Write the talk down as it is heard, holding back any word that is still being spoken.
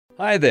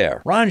Hi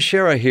there, Ron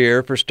Shera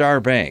here for Star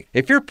Bank.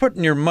 If you're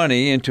putting your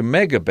money into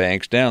mega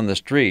banks down the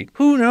street,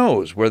 who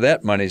knows where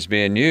that money's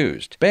being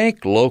used?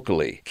 Bank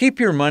locally. Keep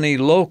your money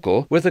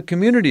local with a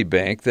community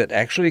bank that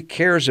actually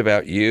cares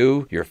about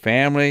you, your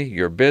family,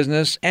 your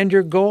business, and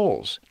your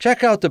goals.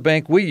 Check out the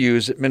bank we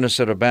use at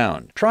Minnesota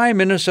Bound. Try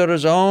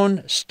Minnesota's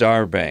own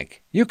Star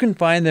Bank. You can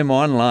find them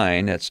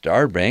online at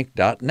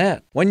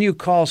starbank.net. When you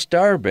call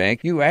Star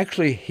Bank, you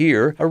actually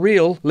hear a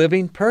real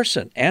living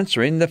person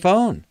answering the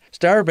phone.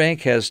 Star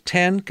Bank has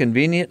 10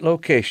 convenient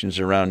locations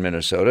around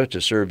Minnesota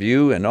to serve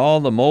you and all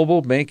the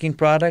mobile banking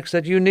products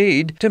that you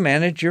need to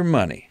manage your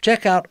money.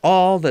 Check out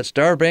all that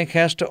Star Bank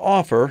has to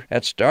offer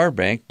at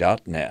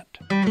starbank.net.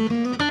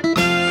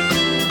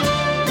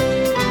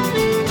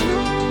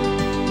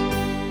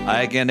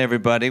 Hi again,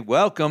 everybody.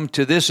 Welcome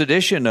to this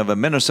edition of a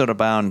Minnesota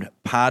Bound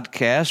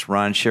podcast.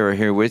 Ron Shera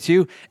here with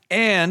you,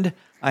 and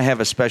I have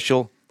a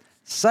special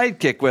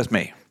sidekick with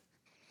me.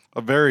 A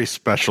very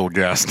special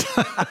guest.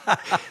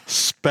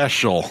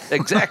 Special.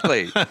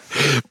 Exactly.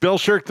 Bill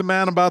Shirk, the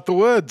man about the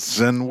woods,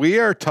 and we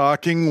are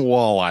talking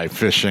walleye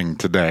fishing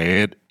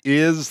today. It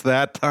is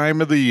that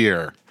time of the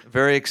year.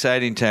 Very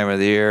exciting time of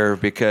the year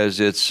because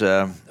it's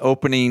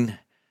opening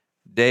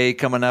day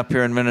coming up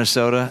here in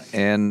Minnesota.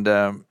 And,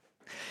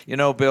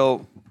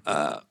 Bill,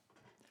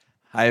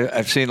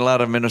 I've seen a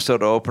lot of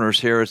Minnesota openers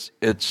here.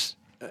 It's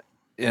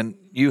and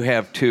you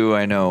have too,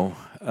 I know.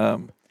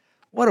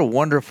 What a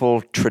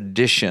wonderful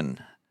tradition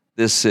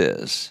this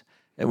is.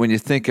 And when you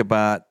think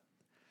about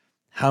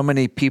how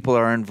many people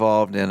are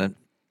involved in it,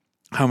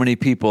 how many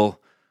people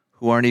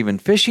who aren't even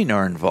fishing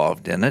are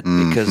involved in it,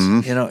 because,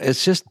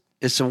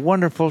 it's a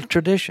wonderful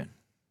tradition.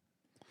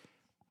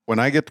 When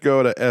I get to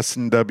go to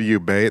S&W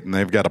Bait and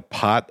they've got a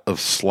pot of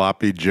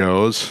Sloppy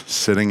Joes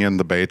sitting in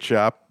the bait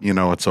shop,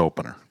 it's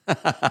opener.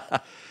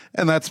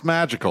 And that's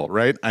magical,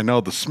 right? I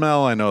know the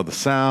smell, I know the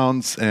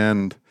sounds,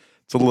 and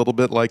it's a little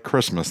bit like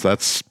Christmas.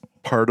 That's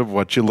part of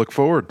what you look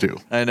forward to.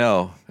 I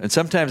know. And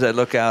sometimes I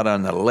look out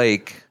on the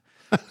lake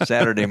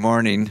Saturday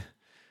morning,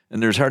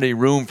 and there's hardly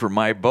room for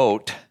my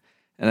boat,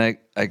 and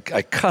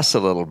I cuss a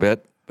little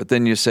bit, but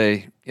then you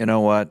say, you know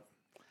what?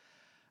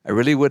 I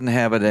really wouldn't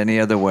have it any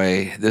other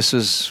way. This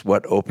is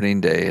what opening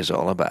day is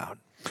all about.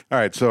 All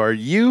right, so are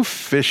you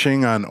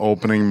fishing on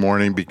opening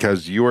morning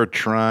because you are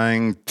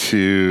trying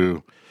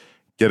to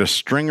get a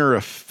stringer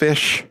of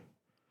fish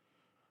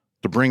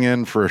to bring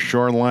in for a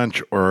shore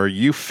lunch, or are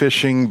you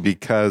fishing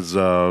because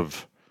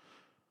of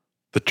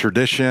the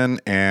tradition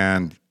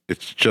and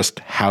it's just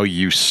how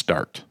you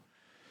start?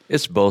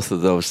 It's both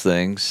of those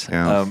things.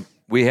 Yeah.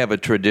 We have a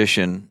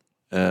tradition,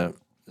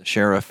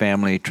 Shera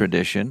family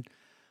tradition,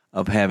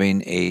 of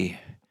having a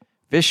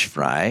fish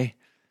fry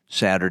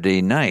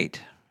Saturday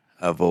night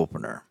of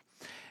opener.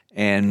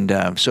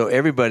 And so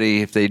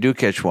everybody, if they do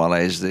catch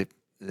walleyes,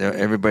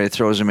 everybody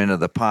throws them into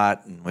the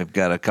pot, and we've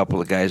got a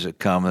couple of guys that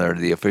come. They're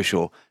the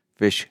official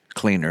fish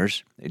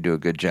cleaners. They do a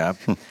good job.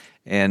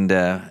 And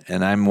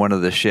I'm one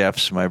of the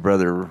chefs. My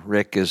brother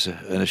Rick is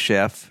a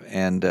chef.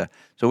 And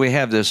so we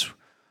have this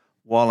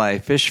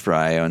walleye fish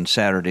fry on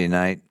Saturday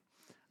night.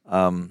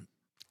 And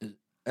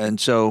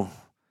so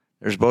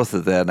there's both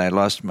of that. And I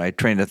lost my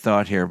train of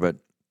thought here, but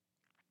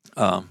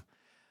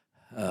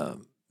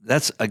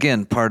that's,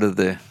 again, part of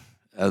the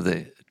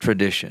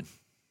tradition.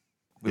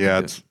 Yeah,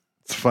 it's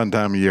a fun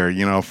time of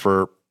year.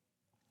 For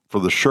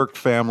the Shirk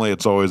family,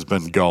 it's always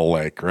been Gull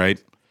Lake,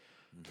 right?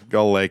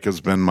 Gull Lake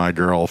has been my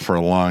girl for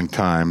a long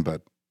time,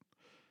 but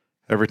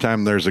every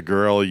time there's a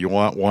girl, you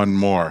want one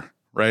more,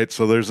 right?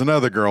 So there's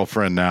another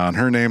girlfriend now, and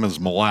her name is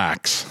Mille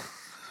Lacs.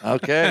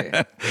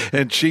 Okay.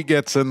 And she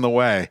gets in the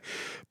way.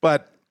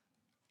 But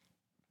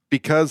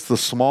because the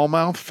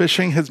smallmouth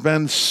fishing has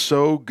been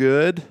so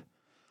good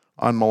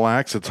on Mille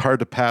Lacs, it's hard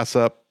to pass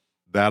up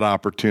that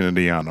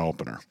opportunity on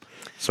opener.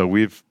 So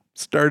we've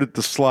started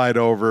to slide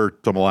over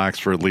to Mille Lacs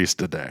for at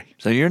least a day.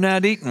 So you're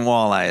not eating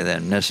walleye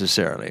then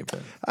necessarily,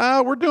 but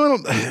we're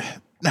doing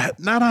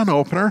not on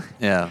opener.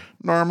 Yeah.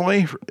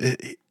 Normally,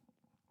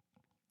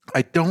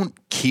 I don't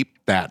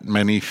keep that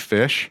many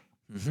fish.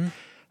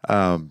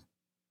 Mm-hmm.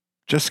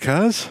 Just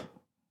because,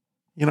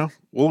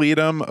 we'll eat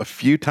them a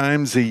few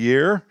times a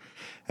year,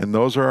 and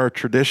those are our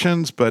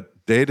traditions.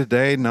 But day to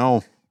day,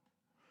 no.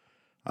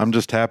 I'm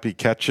just happy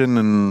catching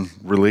and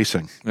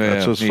releasing.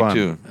 That's what's fun. Me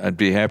too. I'd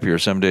be happier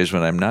some days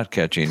when I'm not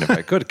catching if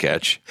I could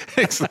catch.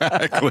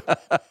 Exactly.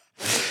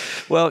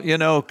 Well,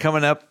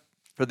 coming up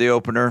for the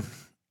opener,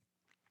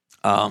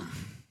 I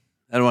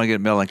don't want to get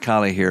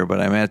melancholy here,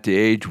 but I'm at the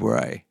age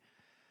where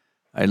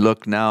I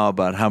look now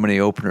about how many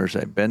openers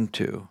I've been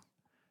to,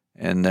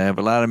 and I have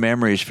a lot of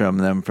memories from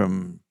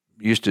them.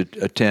 Used to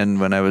attend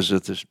when I was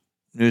at the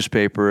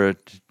newspaper at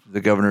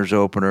the governor's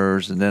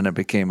openers, and then it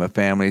became a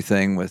family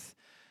thing with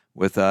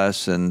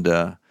us, and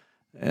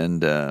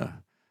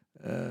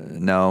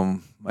now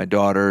my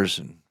daughters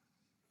and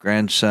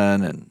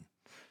grandson and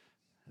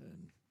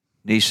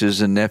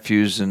nieces and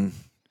nephews and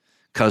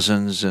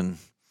cousins and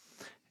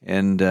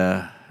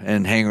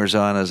hangers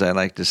on, as I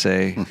like to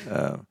say.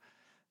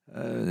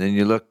 Then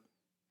you look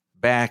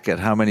back at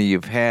how many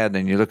you've had,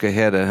 and you look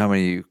ahead at how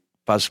many you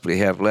possibly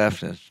have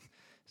left. And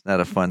it's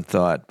not a fun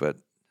thought, but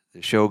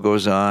the show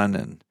goes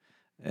on,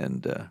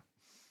 and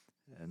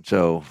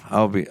so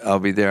I'll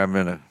be there. I'm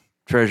going to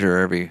treasure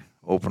every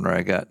opener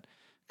I got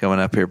coming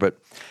up here. But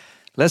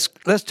let's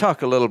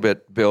talk a little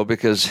bit, Bill,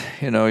 because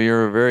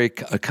you're a very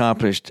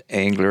accomplished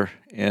angler,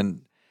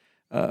 and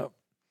I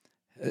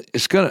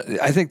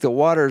think the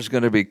water is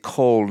going to be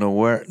cold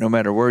no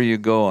matter where you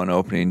go on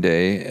opening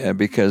day,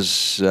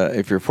 because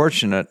if you're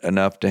fortunate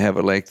enough to have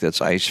a lake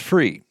that's ice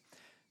free,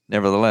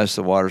 nevertheless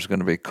the water is going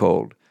to be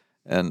cold,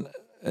 and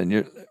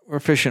we're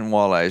fishing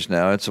walleyes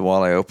now. It's a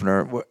walleye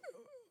opener.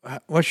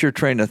 What's your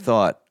train of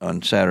thought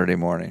on Saturday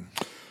morning?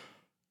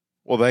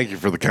 Well, thank you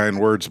for the kind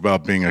words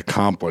about being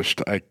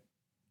accomplished. I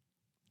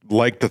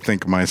like to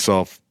think of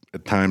myself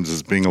at times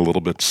as being a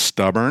little bit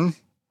stubborn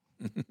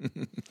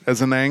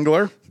as an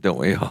angler. Don't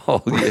we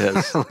all?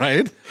 Yes.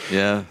 Right?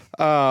 Yeah.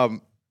 I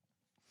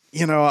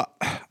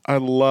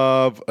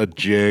love a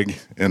jig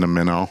and a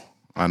minnow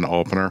on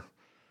opener.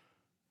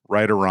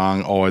 Right or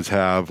wrong, always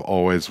have,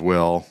 always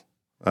will.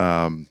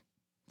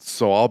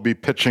 So I'll be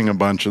pitching a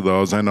bunch of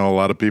those. I know a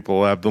lot of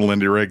people have the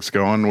Lindy rigs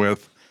going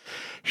with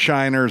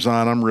shiners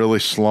on them, really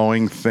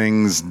slowing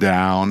things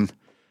down.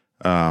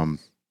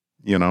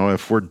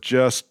 If we're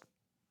just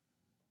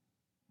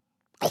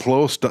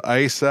close to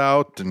ice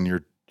out and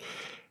you're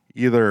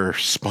either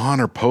spawn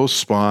or post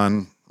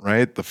spawn,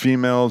 right? The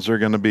females are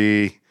going to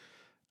be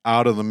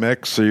out of the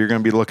mix, so you're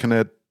going to be looking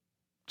at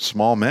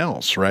small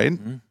males, right?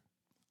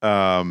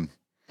 Mm-hmm.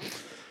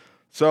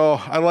 So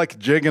I like a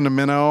jig and a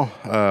minnow.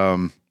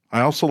 I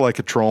also like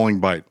a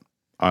trolling bite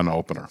on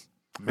opener.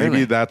 Maybe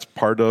Really? That's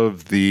part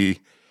of the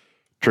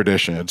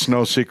tradition. It's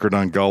no secret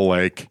on Gull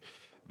Lake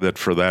that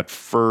for that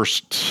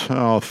first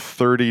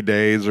 30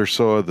 days or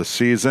so of the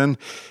season,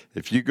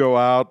 if you go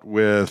out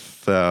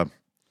with,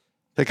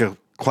 take a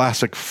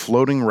classic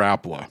floating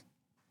Rapala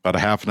about a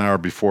half an hour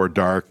before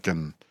dark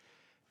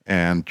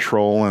and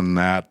troll in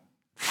that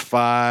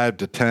 5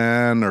 to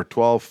 10 or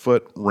 12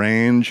 foot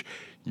range,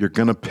 you're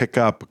going to pick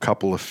up a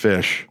couple of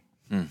fish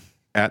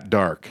at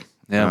dark.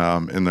 Yeah.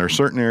 And there are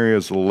certain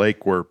areas of the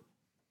lake where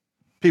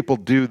people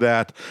do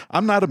that.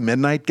 I'm not a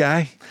midnight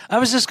guy. I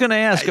was just going to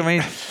ask. I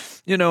mean,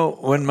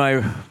 when my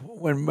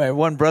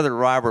one brother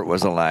Robert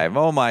was alive,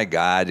 oh my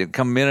God, it'd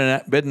come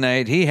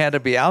midnight. He had to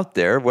be out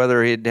there,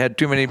 whether he'd had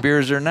too many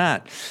beers or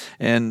not.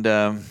 And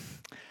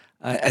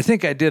I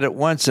think I did it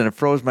once, and it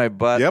froze my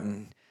butt. Yep.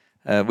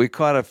 And, we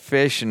caught a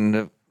fish, and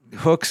the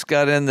hooks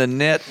got in the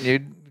net, and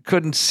you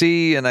couldn't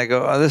see. And I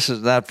go, oh, this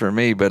is not for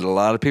me, but a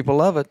lot of people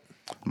love it.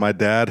 My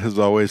dad has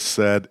always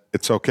said,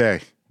 it's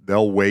okay.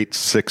 They'll wait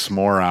 6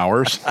 more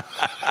hours.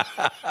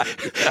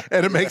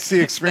 And it makes the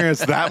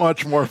experience that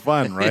much more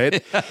fun,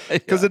 right?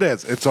 Because it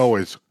is. It's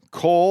always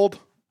cold.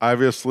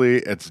 Obviously,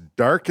 it's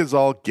dark as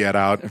all get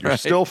out. You're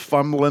still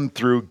fumbling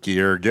through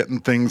gear, getting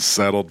things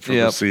settled for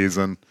the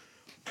season.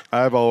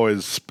 I've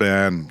always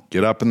been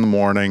get up in the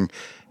morning,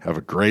 have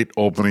a great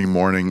opening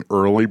morning,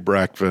 early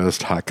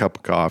breakfast, hot cup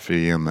of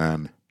coffee, and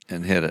then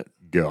hit it.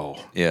 Go.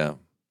 Yeah.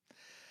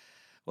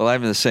 Well,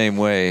 I'm the same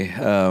way.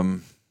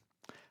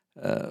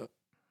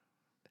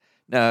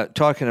 Now,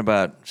 talking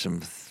about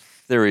some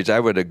theories, I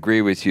would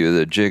agree with you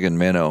that jig and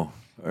minnow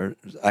are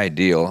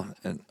ideal,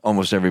 and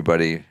almost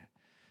everybody,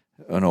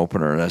 an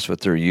opener, that's what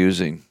they're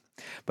using.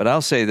 But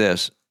I'll say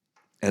this,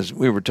 as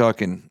we were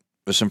talking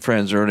with some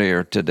friends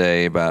earlier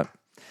today about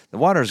the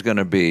water's going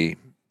to be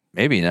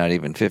maybe not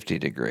even 50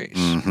 degrees.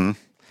 Mm-hmm.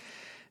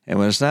 And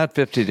when it's not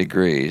 50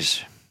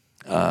 degrees,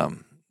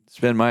 it's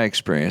been my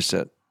experience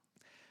that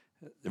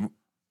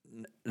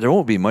there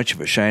won't be much of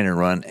a shiner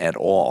run at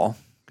all,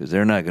 because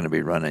they're not going to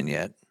be running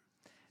yet.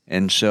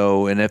 And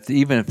so,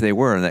 even if they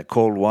were in that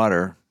cold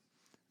water,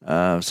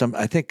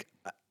 I think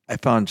I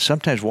found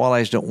sometimes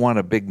walleyes don't want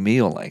a big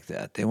meal like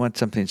that. They want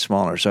something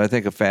smaller. So I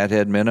think a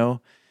fathead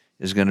minnow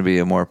is going to be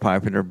a more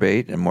popular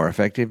bait and more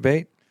effective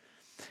bait.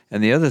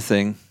 And the other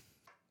thing,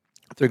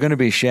 if they're going to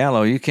be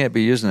shallow, you can't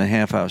be using a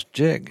half-ounce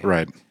jig.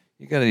 Right.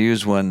 You got to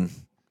use one.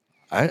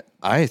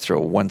 I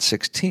throw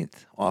 1/16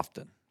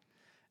 often,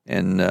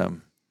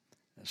 and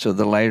so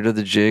the lighter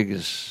the jig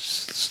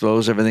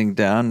slows everything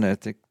down. I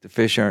think the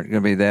fish aren't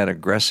going to be that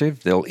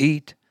aggressive. They'll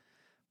eat,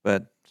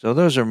 but so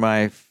those are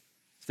my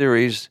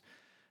theories,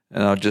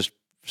 and I'll just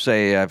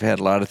say I've had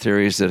a lot of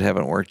theories that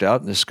haven't worked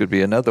out, and this could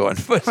be another one.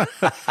 But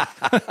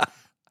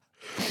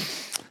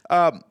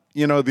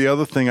the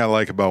other thing I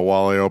like about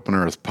walleye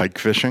opener is pike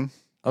fishing.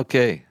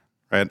 Okay.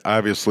 Right.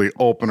 Obviously,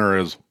 opener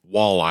is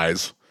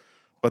walleyes,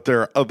 but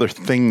there are other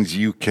things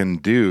you can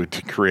do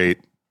to create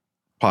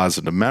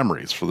positive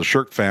memories. For the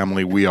Shirk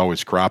family, we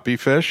always crappie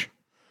fish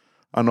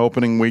on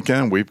opening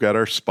weekend. We've got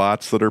our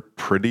spots that are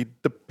pretty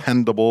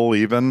dependable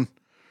even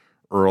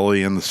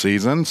early in the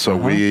season. So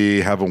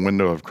we have a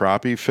window of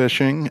crappie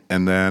fishing,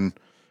 and then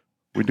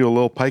we do a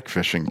little pike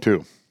fishing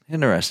too.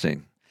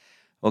 Interesting.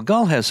 Well,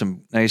 Gull has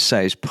some nice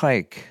sized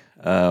pike.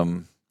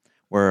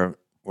 Where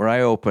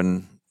I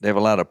open, they have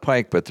a lot of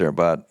pike, but they're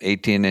about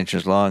 18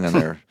 inches long,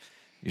 and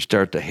you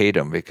start to hate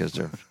them because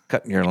they're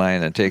cutting your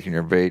line and taking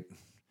your bait,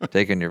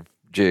 taking your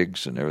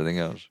jigs and everything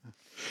else.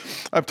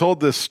 I've told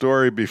this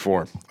story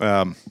before,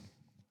 but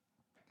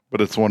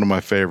it's one of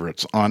my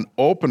favorites. On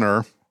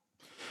opener,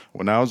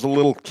 when I was a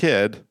little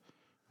kid,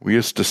 we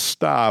used to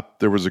stop.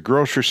 There was a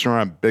grocery store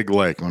on Big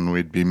Lake when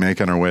we'd be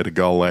making our way to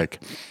Gull Lake.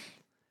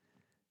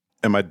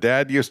 And my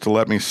dad used to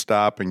let me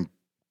stop, and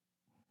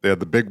they had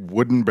the big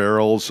wooden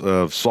barrels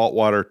of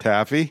saltwater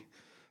taffy.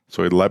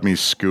 So he'd let me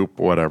scoop,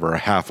 whatever, a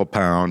half a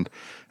pound.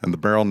 And the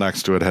barrel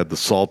next to it had the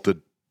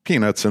salted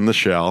peanuts in the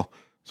shell.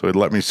 So he'd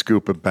let me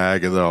scoop a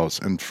bag of those.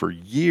 And for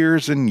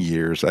years and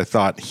years, I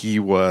thought he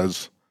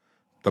was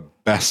the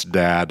best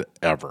dad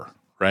ever,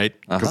 right?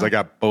 Because I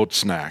got boat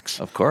snacks.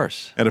 Of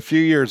course. And a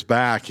few years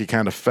back, he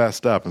kind of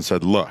fessed up and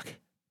said, look,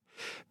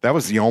 that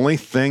was the only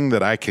thing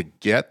that I could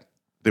get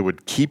that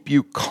would keep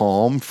you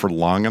calm for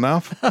long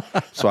enough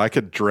so I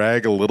could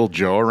drag a little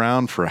Joe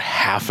around for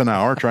half an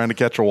hour trying to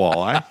catch a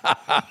walleye.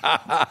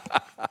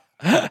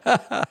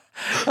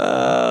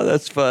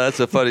 That's fun. That's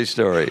a funny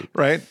story.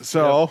 Right?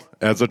 So,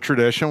 as a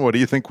tradition, what do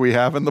you think we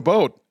have in the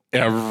boat?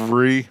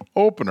 Every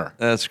opener.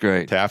 That's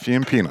great. Taffy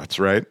and peanuts,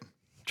 right?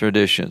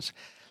 Traditions.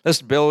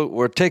 Listen, Bill,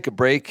 we'll take a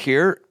break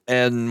here,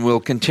 and we'll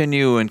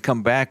continue and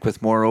come back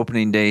with more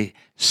opening day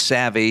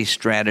savvy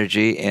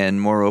strategy and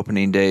more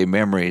opening day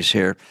memories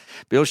here.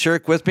 Bill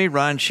Shirk with me,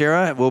 Ron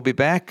Schara. We'll be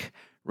back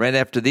right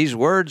after these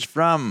words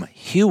from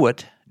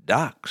Hewitt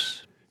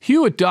Docks.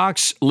 Hewitt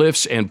Docks,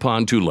 Lifts, and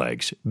Pontoon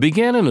Legs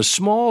began in a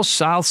small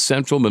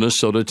south-central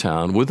Minnesota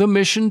town with a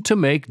mission to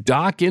make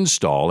dock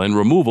install and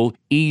removal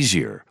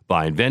easier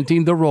by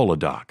inventing the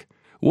Rolladock.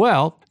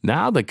 Well,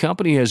 now the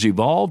company has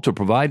evolved to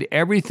provide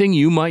everything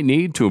you might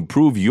need to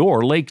improve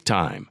your lake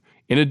time.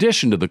 In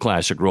addition to the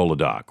classic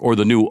Rolladock or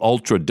the new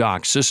Ultra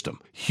Dock system,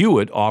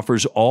 Hewitt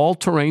offers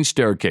all-terrain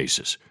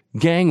staircases,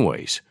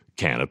 gangways,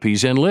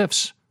 canopies, and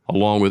lifts,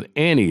 along with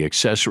any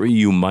accessory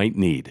you might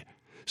need.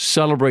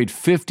 Celebrate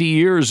 50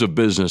 years of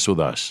business with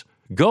us.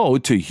 Go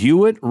to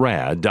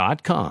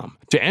HewittRad.com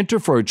to enter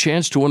for a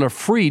chance to win a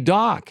free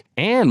dock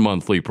and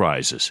monthly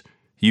prizes.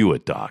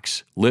 Hewitt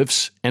Docks,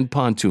 Lifts, and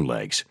Pontoon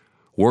Legs.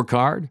 Work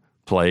hard,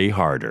 play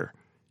harder.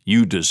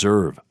 You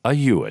deserve a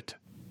Hewitt.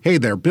 Hey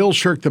there, Bill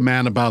Shirk, the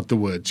man about the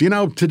woods. You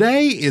know,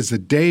 today is a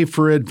day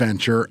for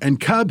adventure, and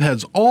Cub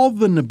has all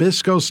the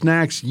Nabisco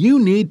snacks you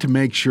need to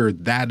make sure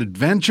that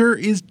adventure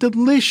is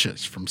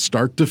delicious from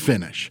start to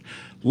finish.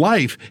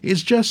 Life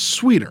is just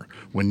sweeter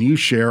when you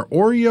share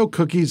Oreo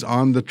cookies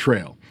on the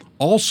trail.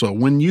 Also,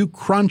 when you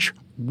crunch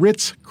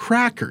Ritz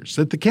crackers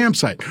at the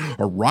campsite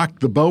or rock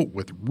the boat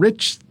with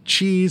rich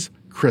cheese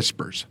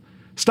crispers.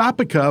 Stop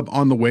a Cub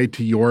on the way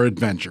to your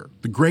adventure.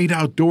 The great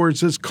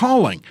outdoors is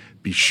calling.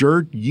 Be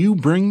sure you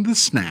bring the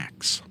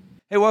snacks.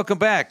 Hey, welcome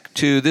back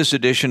to this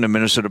edition of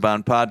Minnesota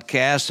Bound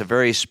Podcast, a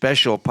very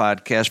special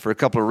podcast for a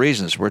couple of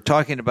reasons. We're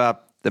talking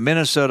about the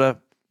Minnesota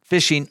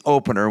Fishing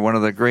Opener, one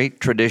of the great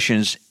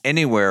traditions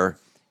anywhere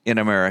in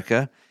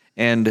America.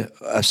 And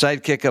a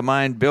sidekick of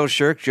mine, Bill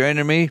Shirk,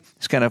 joining me.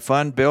 It's kind of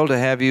fun, Bill, to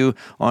have you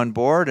on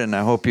board, and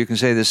I hope you can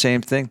say the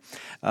same thing.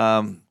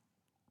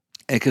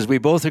 Because we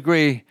both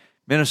agree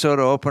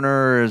Minnesota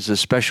Opener is a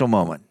special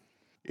moment.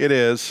 It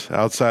is,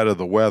 outside of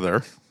the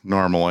weather,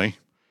 normally,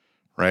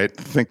 right?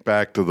 Think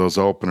back to those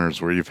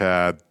openers where you've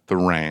had the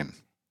rain,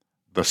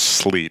 the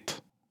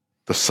sleet,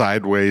 the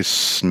sideways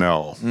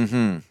snow.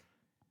 Mm-hmm.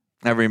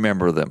 I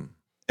remember them.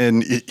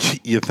 And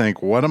you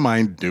think, what am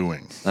I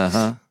doing?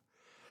 Uh-huh.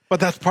 But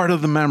that's part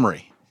of the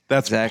memory.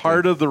 That's exactly.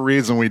 Part of the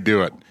reason we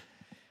do it.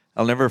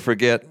 I'll never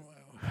forget,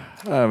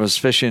 I was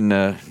fishing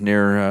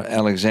near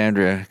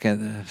Alexandria. I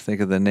can't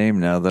think of the name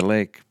now, the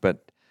lake.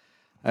 But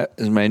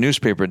in my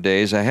newspaper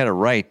days, I had a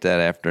write that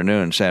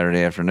afternoon,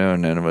 Saturday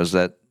afternoon, and it was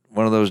that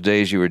one of those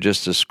days you were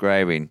just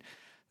describing.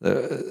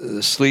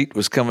 The sleet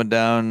was coming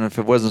down. If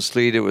it wasn't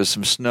sleet, it was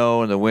some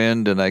snow and the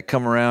wind. And I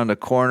come around a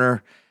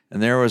corner,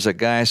 and there was a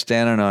guy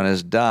standing on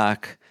his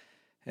dock,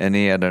 and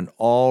he had an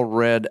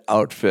all-red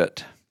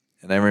outfit.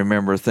 And I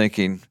remember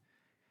thinking,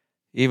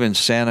 even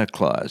Santa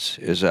Claus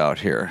is out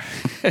here.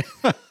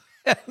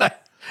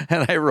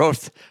 and I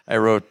wrote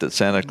that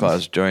Santa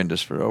Claus joined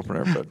us for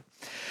opener. But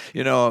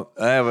you know,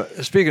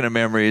 speaking of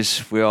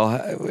memories, we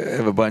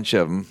have a bunch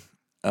of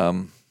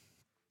them.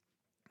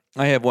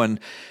 I have one,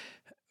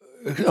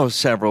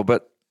 several,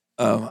 but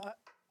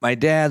my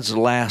dad's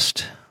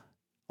last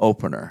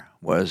opener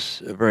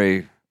was a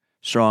very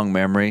strong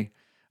memory.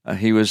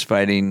 He was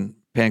fighting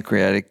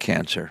pancreatic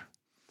cancer,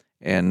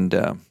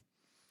 and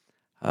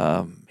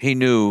he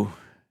knew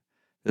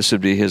this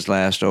would be his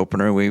last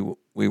opener.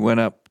 We went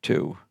up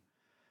to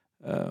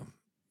a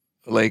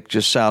lake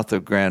just south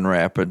of Grand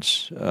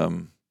Rapids.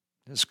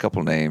 There's a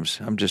couple names.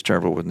 I'm just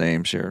terrible with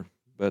names here,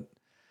 but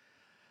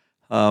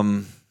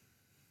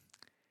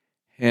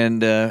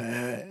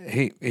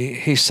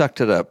he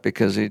sucked it up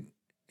because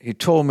he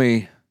told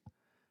me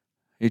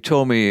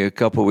a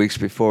couple of weeks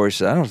before. He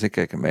said, "I don't think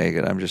I can make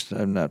it.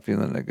 I'm not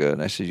feeling that good."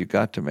 And I said, "You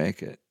got to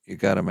make it. You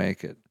got to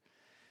make it."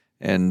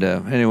 And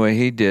anyway,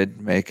 he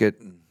did make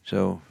it.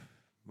 So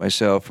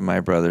myself and my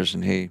brothers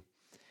and he,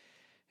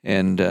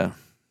 and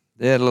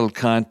they had a little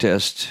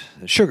contest.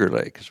 Sugar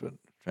Lake is what I'm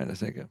trying to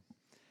think of.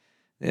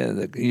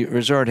 the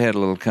resort had a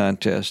little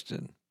contest,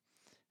 and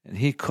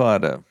he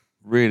caught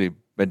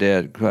my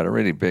dad caught a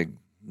really big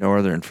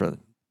northern for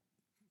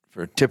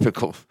a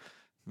typical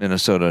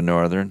Minnesota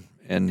northern,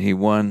 and he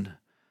won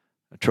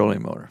a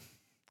trolling motor.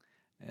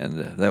 And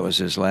that was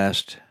his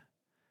last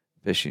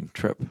fishing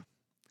trip.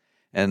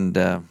 And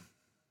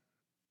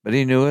but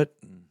he knew it.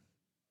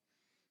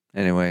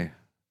 Anyway,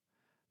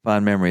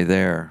 fond memory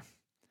there.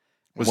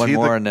 Was One he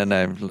more, and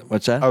then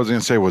what's that? I was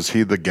going to say, was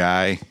he the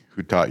guy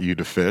who taught you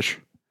to fish?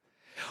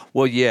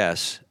 Well,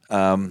 yes.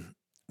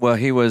 Well,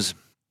 he was.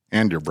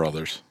 And your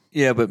brothers.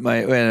 Yeah, but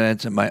my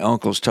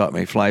uncles taught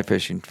me fly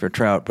fishing for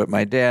trout. But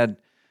my dad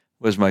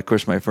was, of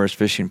course, my first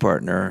fishing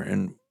partner.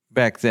 And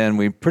back then,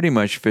 we pretty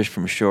much fished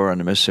from shore on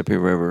the Mississippi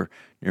River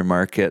near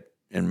Marquette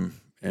and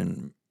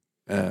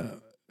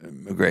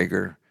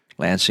McGregor,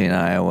 Lansing,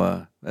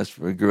 Iowa. That's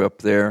where we grew up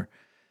there.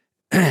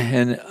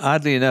 And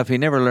oddly enough, he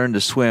never learned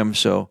to swim,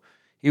 so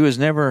he was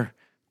never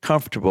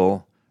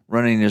comfortable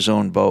running his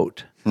own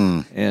boat.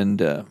 And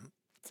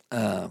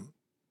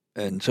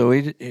so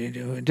he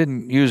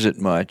didn't use it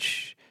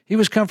much. He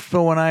was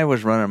comfortable when I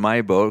was running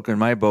my boat, because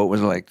my boat was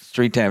like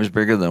 3 times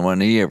bigger than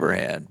one he ever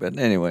had. But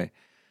anyway,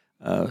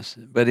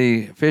 but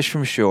he fished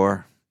from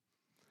shore.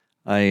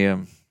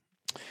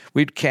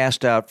 We'd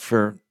cast out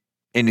for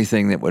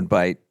anything that would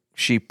bite,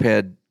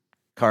 sheephead,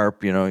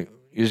 carp,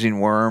 using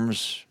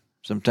worms,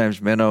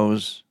 sometimes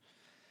minnows,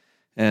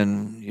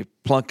 and you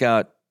plunk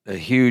out a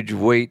huge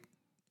weight,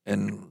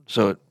 and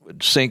so it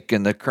would sink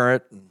in the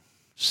current and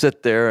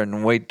sit there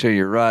and wait till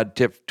your rod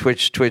tip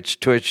twitch.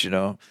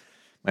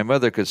 My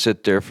mother could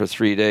sit there for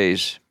 3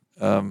 days.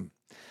 But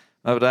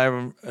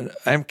I'm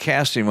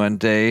casting one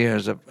day,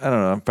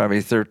 I'm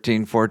probably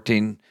 13,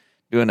 14,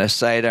 doing a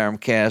sidearm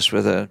cast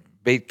with a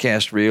bait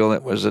cast reel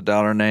that was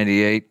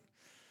 $1.98.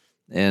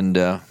 And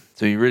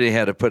so you really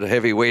had to put a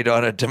heavy weight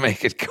on it to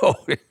make it go.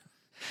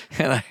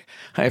 And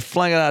I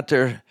flung it out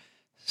there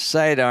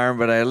sidearm,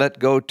 but I let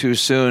go too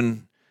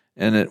soon,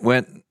 and it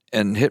went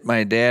and hit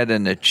my dad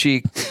in the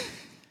cheek,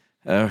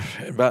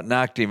 about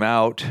knocked him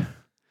out.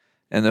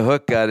 And the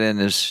hook got in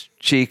his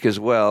cheek as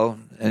well,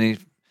 and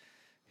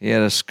he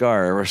had a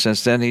scar ever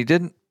since then.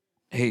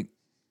 I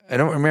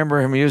don't remember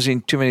him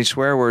using too many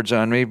swear words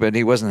on me, but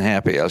he wasn't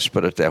happy. I'll just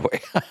put it that way.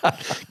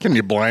 Can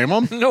you blame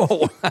him?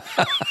 No.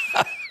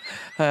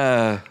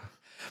 But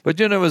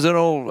it was an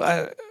old,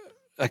 I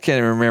can't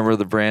even remember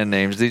the brand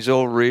names. These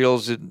old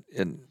reels in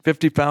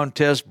 50-pound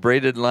test,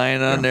 braided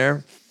line on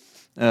there.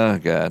 Oh,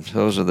 God,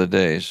 those are the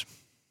days.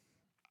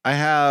 I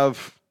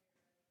have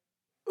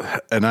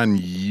an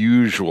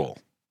unusual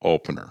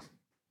opener.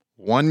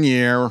 One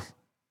year,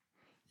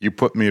 you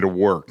put me to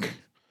work.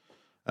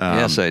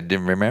 Yes, I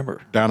didn't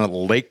remember. Down at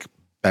Lake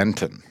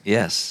Benton.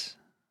 Yes.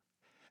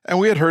 And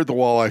we had heard the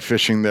walleye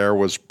fishing there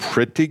was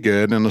pretty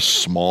good in a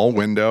small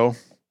window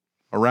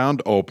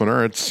around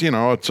opener. It's,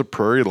 it's a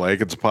prairie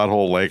lake. It's a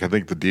pothole lake. I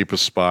think the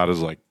deepest spot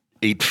is like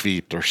 8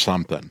 feet or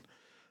something.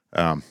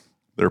 There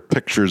are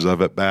pictures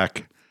of it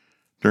back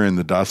during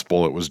the Dust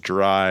Bowl. It was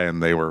dry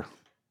and they were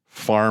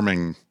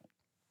farming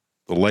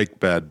the lake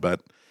bed. But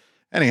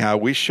anyhow,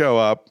 we show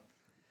up,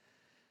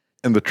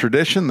 and the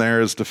tradition there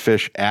is to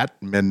fish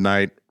at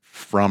midnight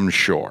from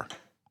shore.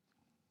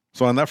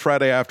 So on that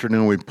Friday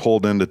afternoon, we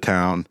pulled into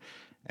town,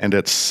 and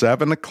at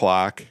 7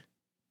 o'clock,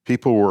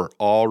 people were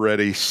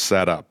already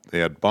set up. They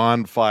had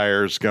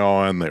bonfires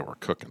going. They were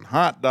cooking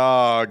hot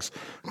dogs.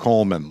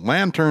 Coleman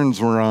lanterns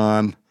were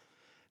on.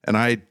 And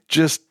I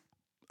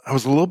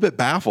was a little bit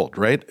baffled,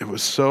 right? It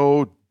was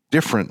so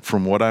different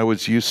from what I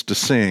was used to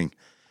seeing.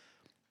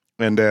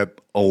 And at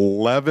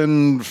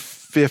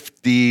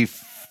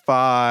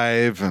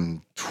 11:55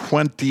 and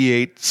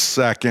 28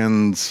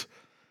 seconds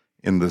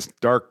in this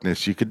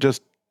darkness, you could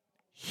just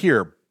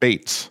hear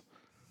baits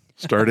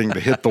starting to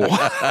hit the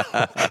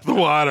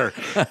water.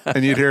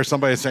 And you'd hear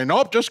somebody say,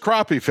 nope, just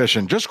crappie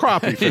fishing.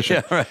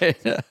 Yeah,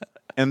 right.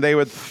 And they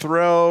would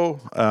throw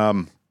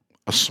a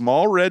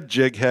small red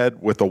jig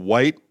head with a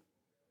white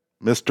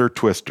Mr.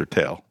 Twister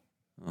tail.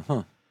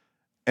 Uh-huh.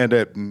 And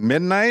at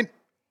midnight,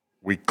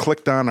 we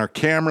clicked on our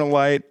camera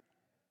light,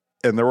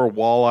 and there were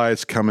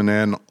walleyes coming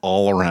in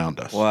all around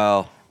us.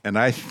 Wow. And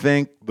I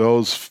think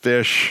those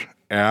fish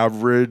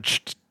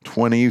averaged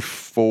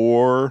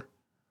 24,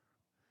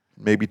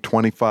 maybe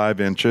 25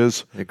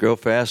 inches. They grow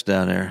fast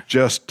down there.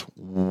 Just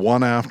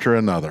one after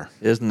another.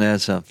 Isn't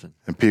that something?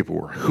 And people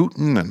were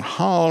hooting and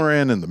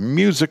hollering, and the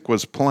music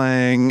was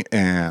playing.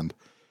 And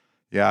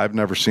yeah, I've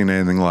never seen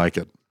anything like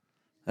it.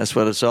 That's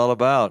what it's all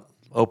about.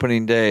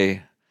 Opening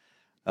day.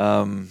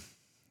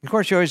 Of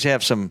course, you always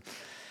have some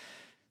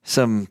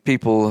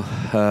people,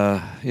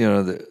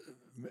 the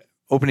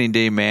opening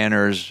day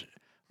manners.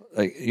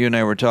 Like you and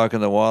I were talking,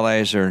 the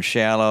walleyes are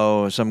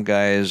shallow. Some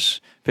guy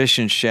is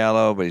fishing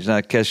shallow, but he's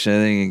not catching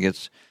anything. He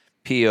gets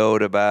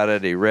PO'd about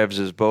it. He revs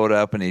his boat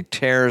up, and he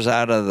tears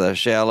out of the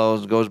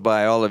shallows, goes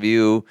by all of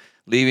you,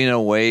 leaving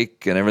a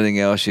wake and everything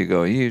else. You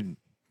go, I can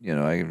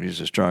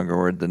use a stronger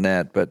word than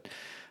that, but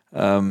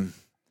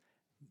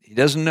he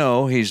doesn't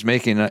know he's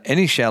making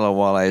any shallow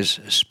walleyes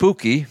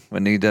spooky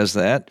when he does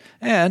that,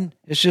 and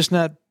it's just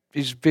not.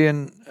 He's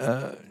being,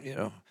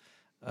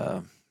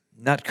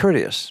 not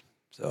courteous.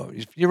 So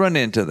you run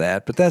into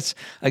that, but that's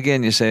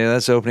again, you say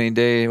that's opening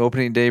day.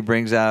 Opening day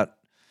brings out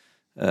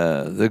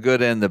the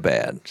good and the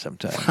bad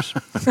sometimes.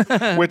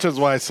 Which is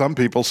why some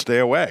people stay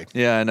away.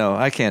 Yeah, I know.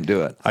 I can't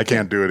do it. I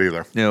can't do it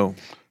either. No.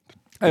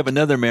 I have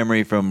another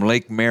memory from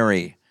Lake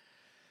Mary,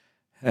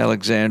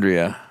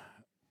 Alexandria.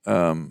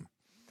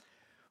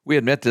 We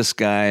had met this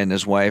guy and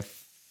his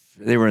wife.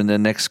 They were in the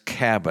next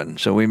cabin,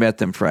 so we met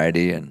them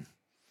Friday, and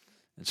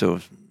so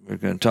we're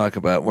going to talk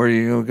about where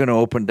you're going to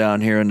open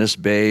down here in this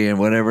bay and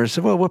whatever. I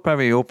said, well, we'll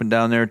probably open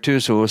down there too,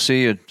 so we'll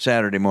see you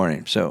Saturday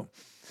morning. So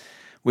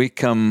we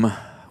come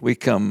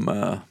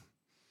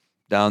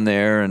down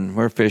there and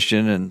we're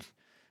fishing,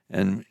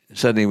 and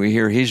suddenly we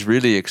hear he's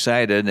really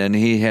excited, and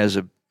he has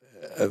a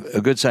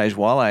good sized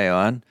walleye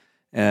on,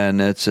 and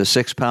it's a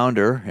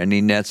 6-pounder, and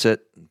he nets it,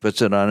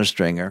 puts it on a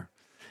stringer,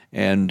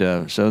 and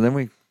so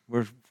then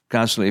we're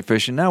constantly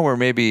fishing. Now we're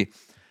maybe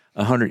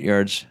 100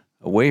 yards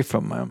away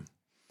from him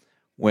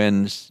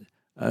when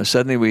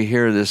suddenly we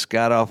hear this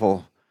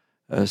god-awful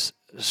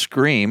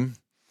scream.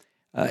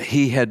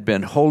 He had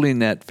been holding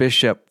that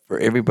fish up for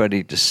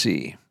everybody to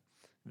see.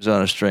 It was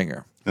on a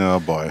stringer. Oh,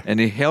 boy. And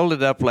he held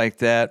it up like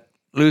that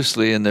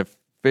loosely, and the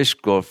fish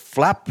go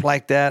flap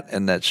like that,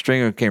 and that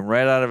stringer came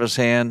right out of his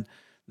hand.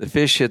 The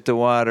fish hit the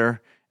water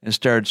and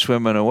started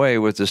swimming away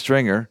with the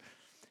stringer.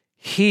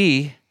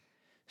 He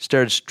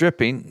started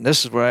stripping.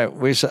 This is where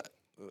we saw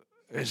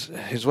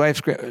his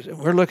wife's.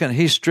 We're looking.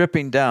 He's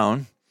stripping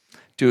down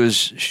to his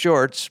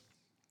shorts,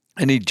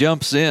 and he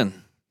jumps in,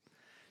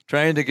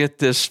 trying to get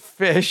this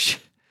fish.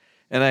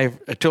 And I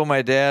told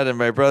my dad and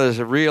my brothers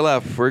to reel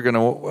up.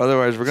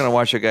 Otherwise we're gonna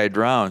watch a guy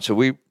drown. So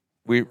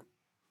we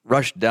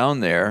rushed down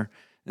there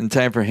in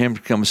time for him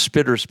to come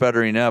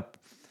sputtering up,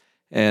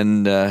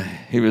 and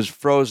he was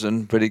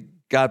frozen, but he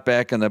got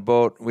back in the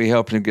boat. We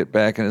helped him get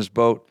back in his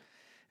boat,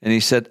 and he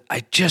said,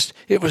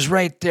 it was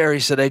right there. He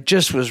said, I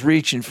just was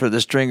reaching for the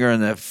stringer,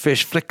 and the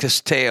fish flicked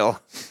his tail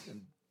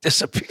and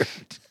disappeared.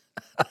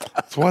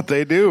 That's what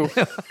they do.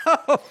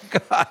 Oh,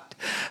 God.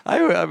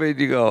 I mean,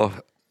 you go,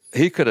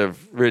 he could have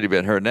really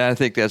been hurt. And I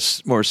think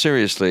that's more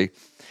seriously,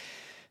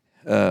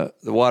 the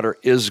water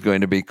is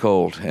going to be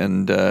cold.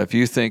 And if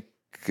you think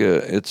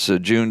it's a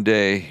June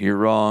day, you're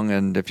wrong.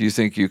 And if you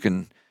think you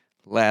can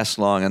last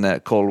long in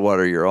that cold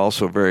water, you're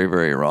also very,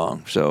 very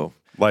wrong. So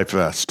Life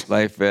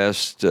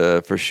vest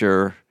for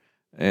sure.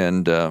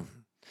 And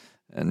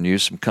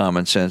use some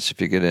common sense if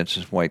you get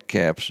into some white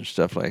caps and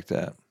stuff like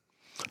that.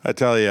 I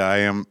tell you, I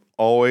am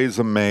always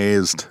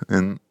amazed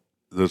in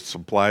the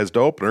supplies to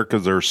opener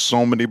because there's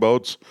so many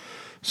boats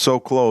so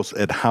close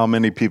at how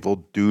many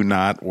people do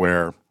not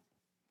wear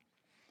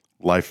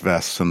life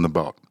vests in the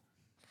boat.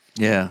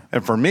 Yeah.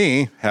 And for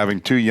me, having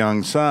 2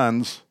 young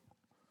sons,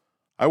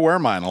 I wear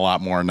mine a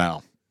lot more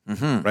now,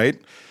 right?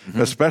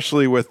 Mm-hmm.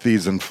 Especially with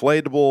these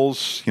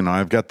inflatables. You know,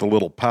 I've got the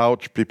little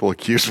pouch. People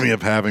accuse me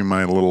of having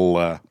my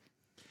little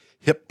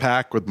hip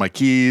pack with my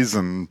keys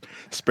and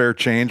spare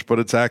change, but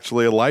it's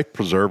actually a life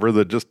preserver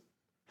that just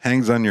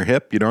hangs on your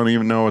hip. You don't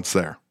even know it's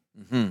there.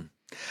 Mm-hmm.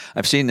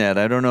 I've seen that.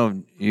 I don't know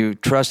if you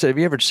trust it. Have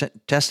you ever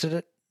tested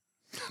it?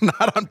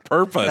 Not on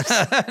purpose.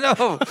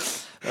 No.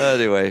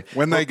 Anyway.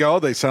 When they go,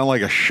 they sound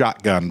like a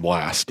shotgun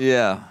blast.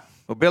 Yeah.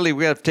 Well, Billy,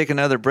 we have to take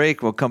another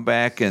break. We'll come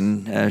back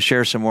and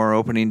share some more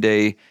opening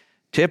day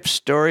tips,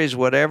 stories,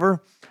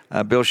 whatever.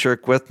 Bill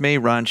Shirk with me,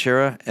 Ron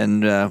Shera,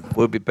 and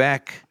we'll be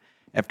back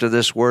after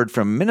this word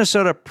from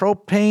Minnesota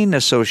Propane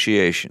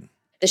Association.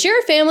 The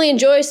Shera family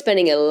enjoys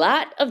spending a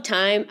lot of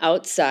time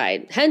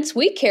outside. Hence,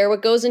 we care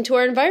what goes into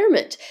our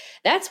environment.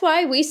 That's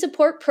why we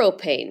support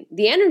propane,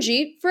 the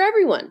energy for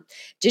everyone.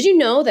 Did you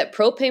know that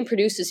propane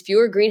produces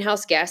fewer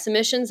greenhouse gas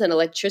emissions than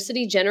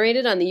electricity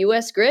generated on the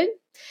U.S. grid?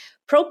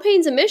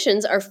 Propane's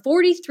emissions are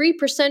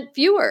 43%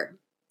 fewer.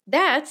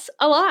 That's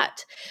a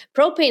lot.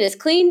 Propane is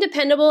clean,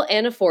 dependable,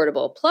 and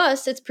affordable.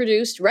 Plus, it's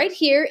produced right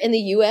here in the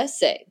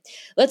USA.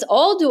 Let's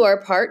all do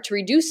our part to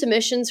reduce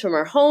emissions from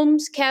our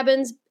homes,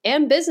 cabins,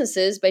 and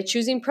businesses by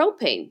choosing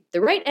propane,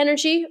 the right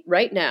energy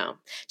right now.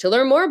 To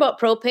learn more about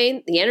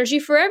propane, the energy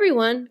for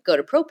everyone, go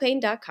to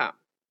propane.com.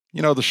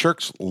 You know, the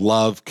Shirks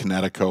love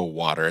Connecticut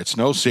water. It's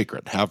no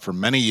secret, have for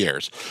many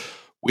years.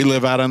 We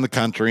live out in the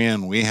country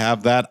and we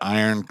have that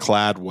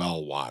ironclad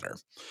well water.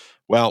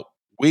 Well,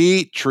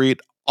 we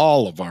treat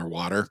all of our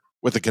water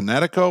with the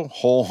Connecticut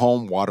Whole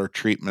Home Water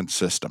Treatment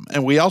System.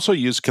 And we also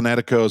use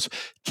Connecticut's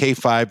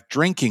K5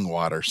 drinking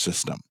water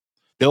system.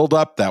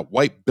 Buildup, that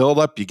white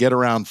buildup you get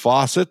around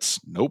faucets,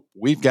 nope,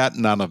 we've got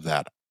none of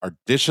that. Our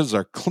dishes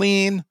are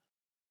clean.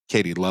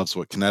 Katie loves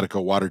what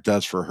Connecticut water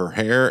does for her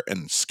hair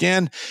and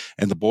skin.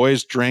 And the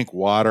boys drink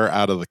water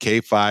out of the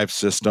K5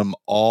 system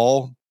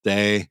all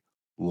day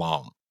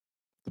long.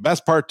 The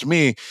best part to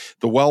me,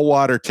 the well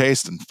water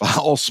taste and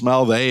foul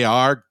smell, they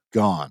are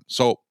gone.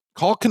 So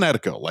call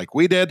Connecticut like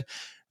we did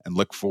and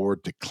look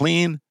forward to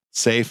clean,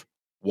 safe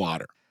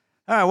water.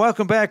 All right,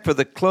 welcome back for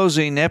the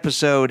closing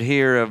episode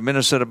here of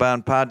Minnesota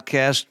Bound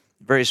Podcast.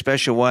 very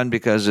special one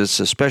because it's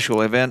a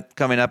special event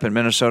coming up in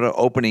Minnesota,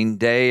 opening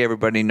day.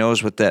 Everybody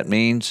knows what that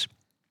means.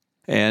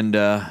 And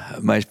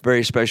my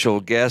very special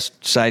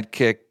guest,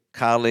 sidekick,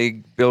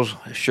 colleague, Bill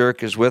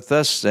Shirk is with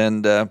us.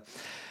 And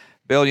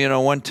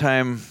Bill, one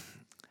time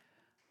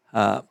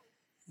when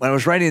I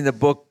was writing the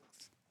book,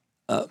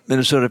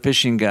 Minnesota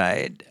Fishing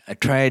Guide, I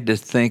tried to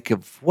think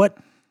of what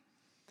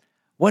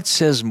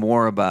says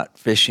more about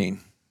fishing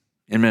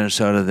in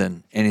Minnesota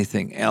than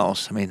anything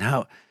else. I mean,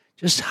 how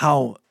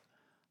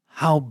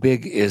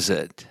big is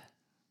it?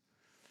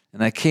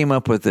 And I came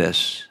up with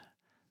this,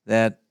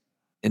 that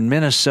in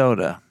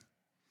Minnesota,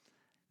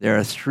 there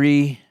are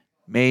 3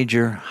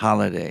 major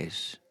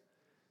holidays: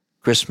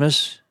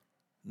 Christmas,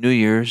 New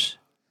Year's,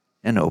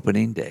 and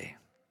opening day.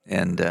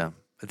 And I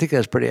think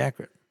that's pretty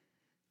accurate.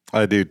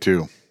 I do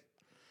too.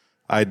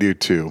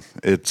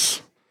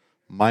 It's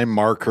my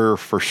marker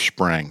for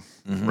spring,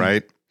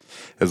 right?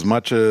 As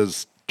much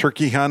as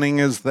turkey hunting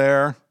is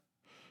there,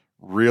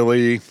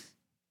 really,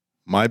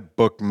 my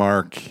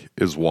bookmark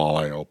is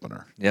walleye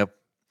opener. Yep.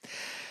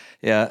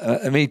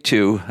 Yeah, me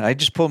too. I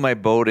just pulled my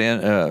boat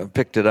in,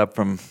 picked it up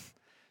from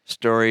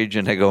storage,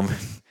 and I go,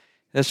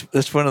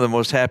 that's one of the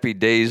most happy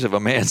days of a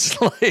man's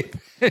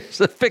life, is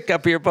to pick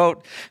up your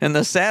boat, and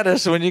the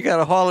saddest when you got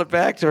to haul it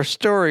back to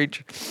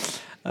storage,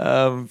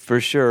 for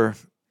sure.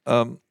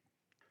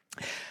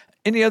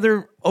 Any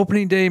other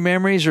opening day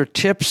memories or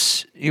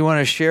tips you want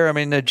to share? I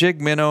mean, the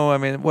jig minnow,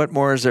 what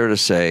more is there to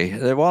say?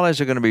 The walleyes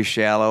are going to be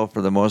shallow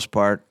for the most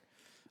part,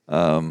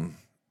 and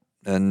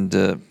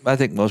I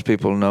think most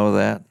people know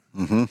that.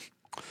 Mm-hmm.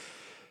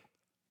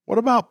 What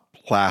about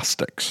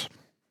plastics?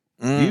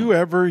 Do you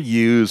ever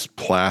use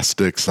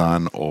plastics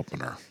on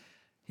opener?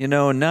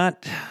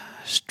 Not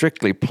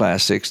strictly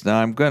plastics.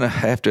 Now, I'm going to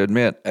have to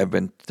admit, I've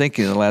been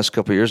thinking the last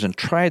couple of years and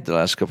tried the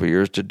last couple of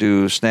years to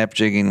do snap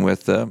jigging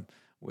with a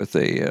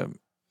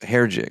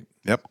hair jig.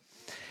 Yep.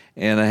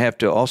 And I have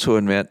to also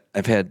admit,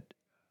 I've had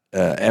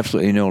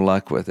absolutely no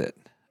luck with it.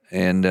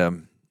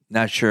 And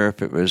not sure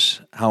if it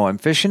was how I'm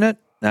fishing it.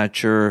 Not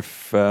sure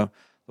if the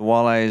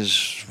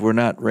walleyes were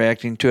not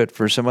reacting to it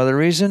for some other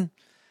reason.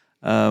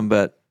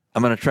 But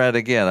I'm going to try it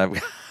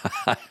again.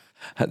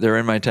 They're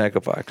in my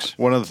tackle box.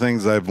 One of the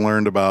things I've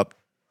learned about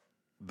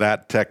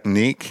that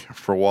technique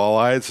for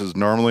walleyes is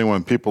normally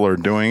when people are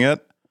doing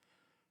it,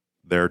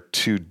 they're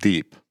too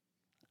deep.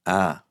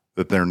 That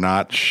they're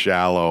not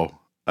shallow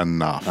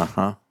enough.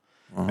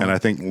 And I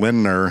think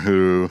Lindner,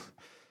 who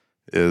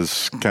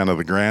is kind of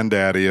the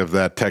granddaddy of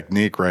that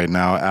technique right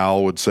now,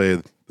 Al would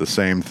say the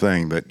same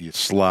thing, that you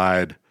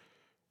slide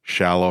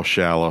shallow,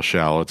 shallow,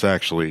 shallow. It's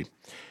actually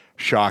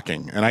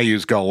shocking. And I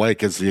use Gull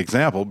Lake as the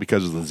example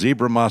because of the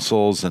zebra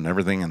mussels and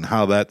everything and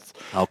how that's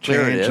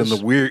changed and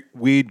the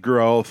weed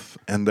growth.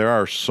 And there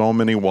are so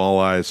many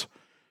walleyes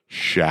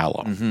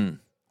shallow.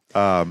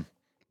 But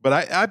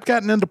I've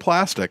gotten into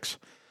plastics.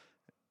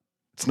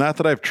 It's not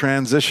that I've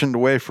transitioned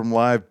away from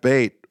live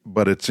bait,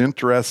 but it's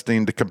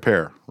interesting to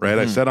compare, right?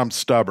 I said I'm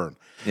stubborn.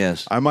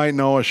 Yes. I might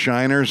know a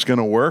shiner's going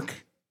to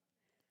work.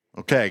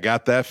 Okay, I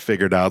got that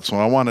figured out, so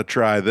I want to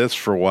try this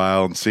for a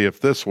while and see if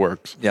this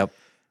works. Yep.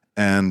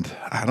 And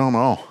I don't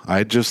know.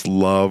 I just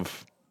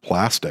love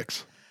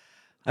plastics.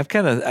 I've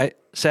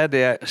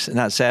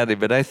not sadly,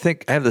 but I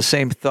think I have the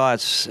same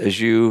thoughts as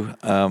you,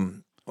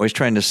 always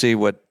trying to see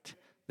what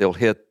they'll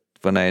hit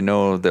when I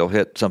know they'll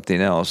hit something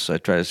else. I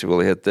try to see, will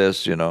they hit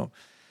this,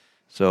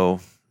 So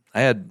I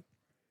had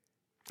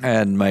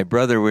my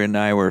brother and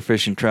I were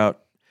fishing trout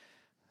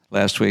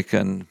last week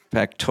on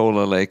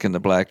Pactola Lake in the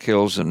Black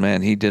Hills, and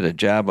man, he did a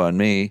job on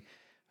me,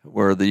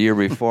 where the year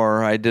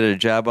before I did a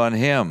job on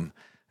him.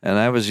 And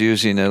I was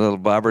using a little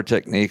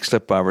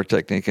slip bobber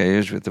technique I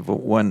used with the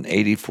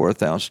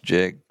 1/84th ounce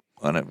jig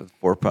on it with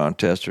 4-pound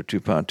test or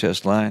 2-pound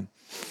test line.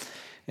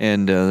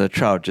 And the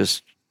trout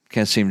just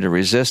can't seem to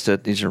resist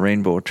it. These are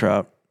rainbow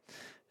trout.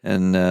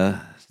 And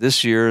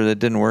this year that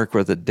didn't work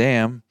with a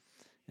dam.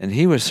 And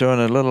he was throwing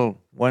a little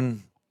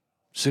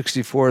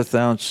 1/64th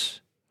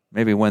ounce,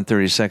 maybe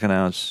 1/32nd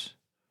ounce,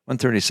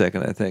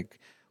 1/32nd, I think,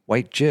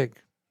 white jig.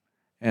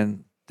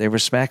 And they were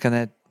smacking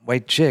that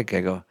white jig.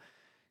 I go,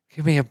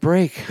 give me a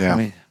break.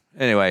 Yeah.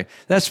 Anyway,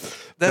 that's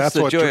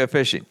the joy of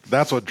fishing.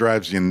 That's what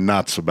drives you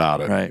nuts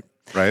about it.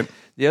 Right.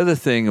 The other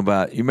thing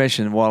about, you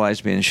mentioned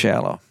walleyes being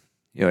shallow.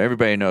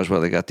 Everybody knows,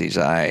 well, they got these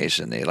eyes,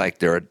 and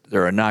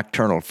they're a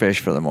nocturnal fish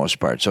for the most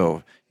part.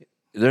 So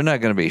they're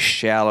not going to be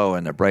shallow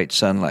in the bright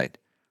sunlight.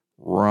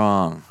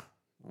 Wrong.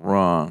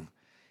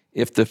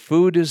 If the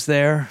food is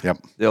there,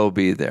 they'll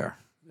be there.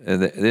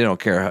 They don't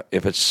care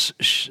if it's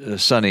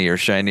sunny or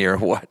shiny or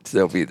what.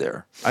 They'll be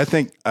there. I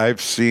think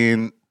I've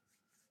seen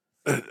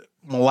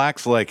Mille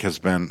Lacs Lake has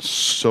been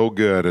so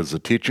good as a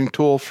teaching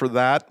tool for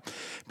that,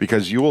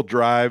 because you will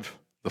drive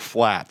the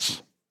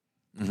flats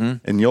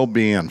and you'll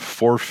be in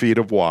 4 feet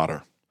of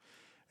water.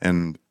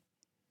 And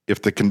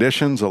if the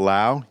conditions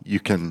allow,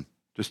 you can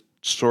just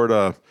sort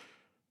of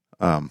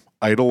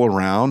idle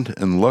around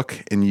and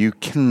look, and you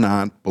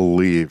cannot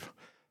believe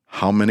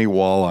how many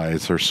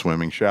walleyes are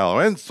swimming shallow.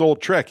 And it's the old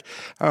trick.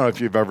 I don't know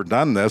if you've ever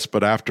done this,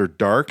 but after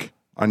dark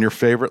on your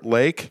favorite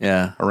lake.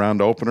 Yeah.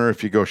 Around opener,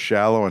 if you go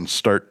shallow and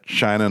start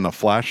shining a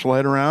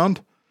flashlight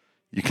around,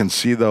 you can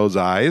see those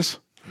eyes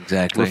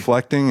Exactly.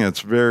 reflecting.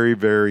 It's very,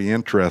 very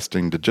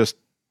interesting to just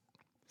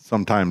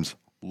sometimes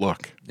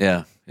look.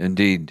 Yeah,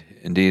 indeed.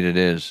 Indeed it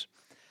is.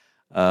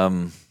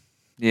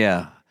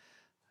 Yeah.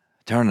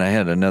 Darn, I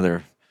had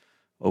another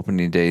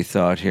opening day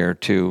thought here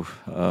too.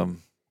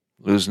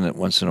 Losing it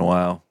once in a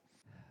while.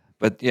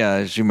 But yeah,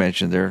 as you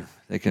mentioned,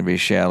 they can be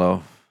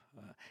shallow.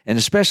 And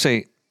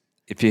especially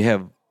if you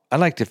have, I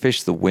like to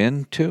fish the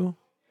wind too.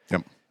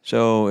 Yep.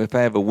 So if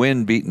I have a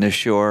wind beating the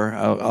shore,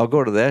 I'll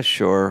go to that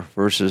shore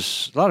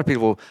versus a lot of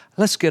people,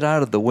 let's get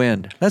out of the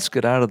wind. Let's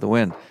get out of the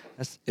wind.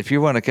 If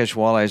you want to catch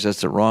walleyes,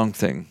 that's the wrong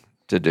thing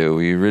to do.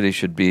 You really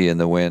should be in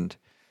the wind.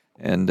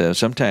 And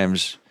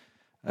sometimes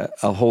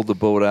I'll hold the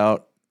boat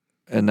out,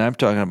 and I'm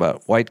talking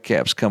about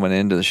whitecaps coming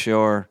into the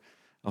shore.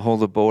 I'll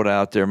hold the boat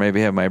out there,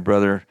 maybe have my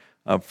brother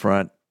up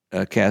front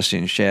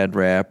casting shad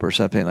rap or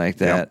something like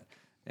that,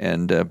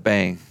 and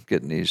bang,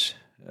 getting these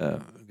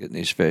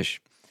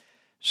fish.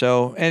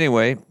 So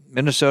anyway,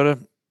 Minnesota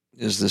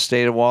is the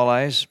state of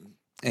walleyes,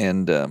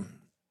 and you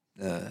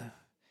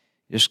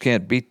just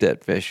can't beat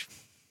that fish.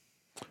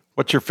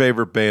 What's your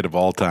favorite bait of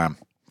all time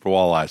for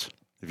walleyes?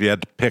 If you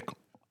had to pick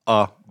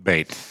a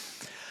bait.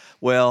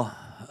 Well,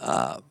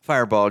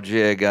 fireball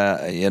jig,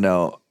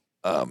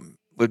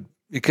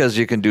 because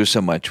you can do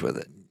so much with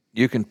it.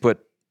 You can put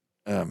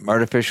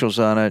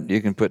artificials on it.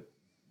 You can put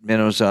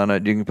minnows on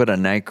it. You can put a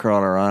night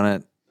crawler on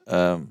it.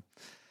 So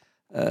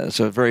it's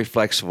very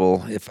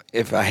flexible.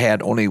 If I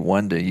had only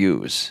one to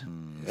use,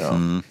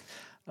 because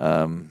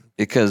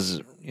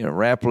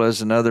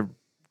Rapalas and other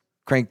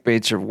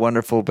crankbaits are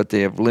wonderful, but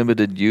they have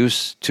limited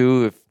use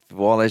too. If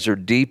walleyes are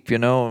deep,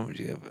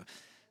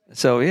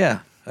 So yeah,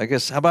 I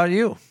guess. How about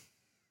you?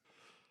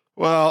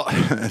 Well,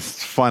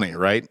 it's funny,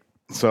 right?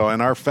 So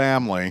in our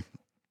family,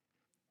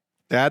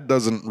 Dad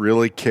doesn't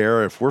really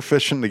care if we're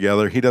fishing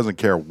together. He doesn't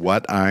care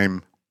what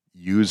I'm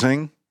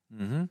using,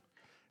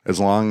 as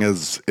long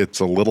as it's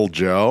a Little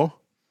Joe,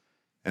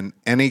 and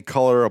any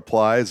color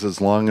applies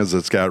as long as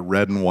it's got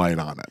red and white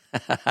on it,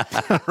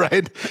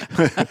 right?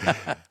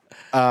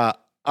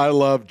 I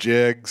love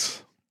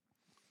jigs.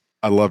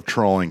 I love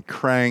trolling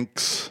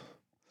cranks.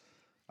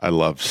 I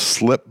love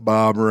slip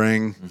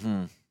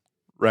bobbering,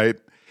 right?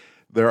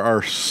 There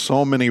are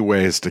so many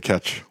ways to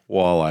catch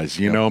walleyes.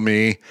 You know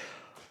me.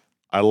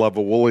 I love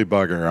a woolly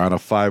bugger on a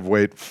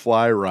 5-weight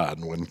fly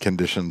rod when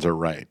conditions are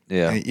right.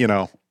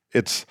 Yeah.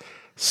 It's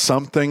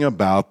something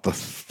about the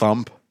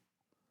thump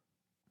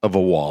of a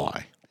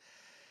walleye.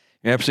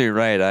 You're absolutely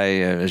right.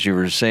 As you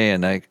were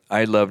saying,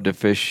 I love to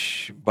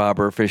fish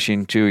bobber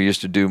fishing too. I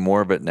used to do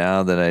more of it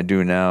now than I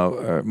do now,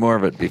 or more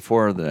of it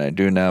before than I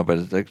do now.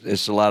 But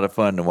it's a lot of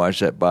fun to watch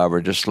that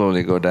bobber just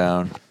slowly go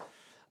down.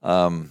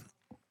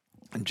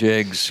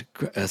 Jigs,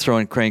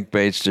 throwing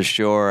crankbaits to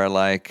shore, I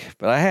like.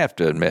 But I have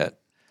to admit,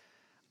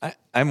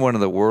 I'm one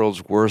of the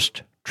world's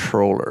worst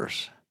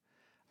trollers.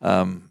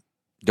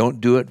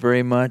 Don't do it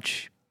very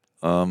much.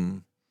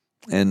 And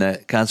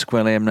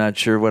consequently, I'm not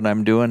sure what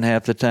I'm doing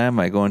half the time. Am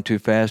I going too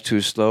fast,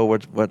 too slow?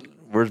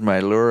 Where's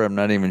my lure? I'm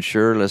not even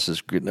sure, unless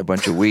it's getting a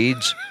bunch of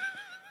weeds.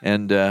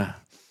 And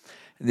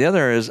the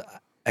other is,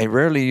 I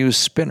rarely use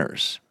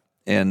spinners.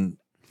 And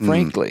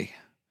frankly,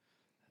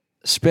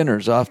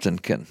 spinners often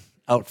can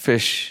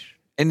outfish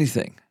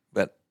anything.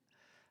 But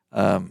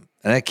and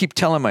I keep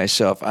telling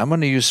myself, I'm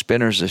going to use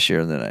spinners this year,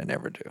 and then I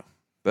never do.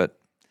 But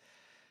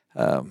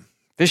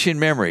fishing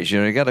memories,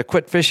 you got to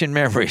quit fishing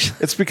memories.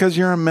 It's because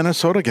you're a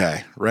Minnesota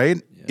guy,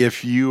 right? Yeah.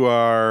 If you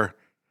are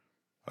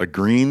a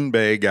Green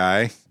Bay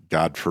guy,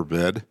 God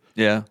forbid,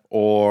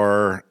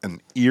 or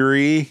an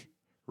Erie,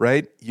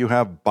 right? You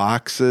have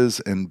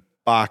boxes and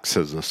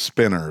boxes of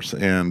spinners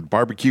and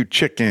barbecue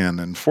chicken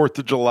and 4th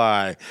of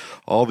July,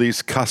 all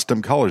these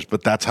custom colors,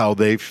 but that's how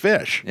they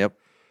fish. Yep.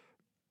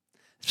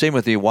 Same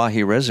with the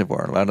Oahe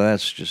Reservoir. A lot of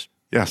that's just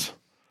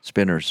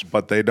spinners.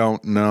 But they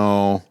don't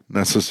know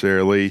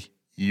necessarily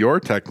your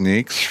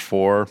techniques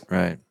for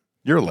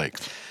your lake.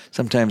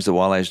 Sometimes the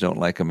walleyes don't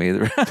like them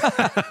either.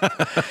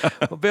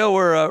 Well, Bill,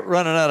 we're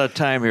running out of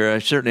time here. I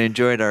certainly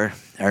enjoyed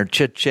our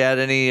chit-chat.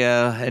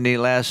 Any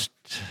last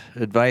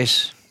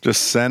advice?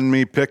 Just send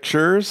me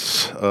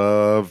pictures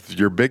of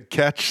your big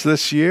catch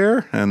this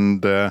year,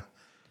 and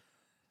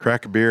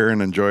crack a beer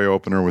and enjoy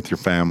opener with your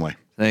family.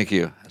 Thank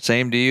you.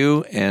 Same to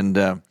you. And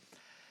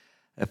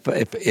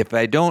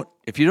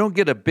if you don't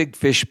get a big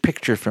fish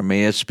picture from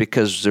me, it's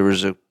because there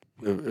was a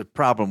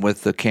problem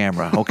with the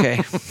camera. Okay.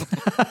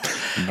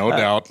 No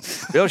doubt.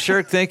 Bill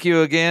Shirk, thank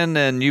you again.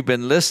 And you've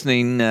been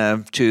listening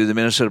to the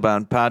Minnesota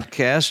Bound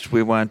podcast.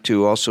 We want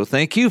to also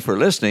thank you for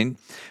listening,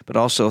 but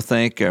also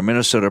thank our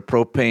Minnesota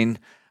Propane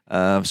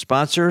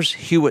sponsors,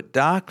 Hewitt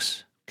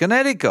Docks,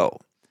 Connecticut,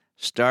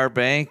 Star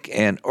Bank,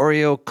 and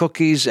Oreo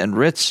Cookies and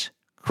Ritz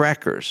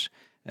Crackers.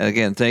 And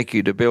again, thank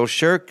you to Bill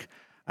Shirk.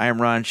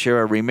 I'm Ron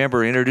Schara.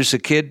 Remember, introduce a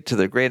kid to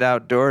the great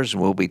outdoors,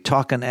 and we'll be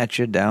talking at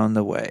you down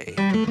the way.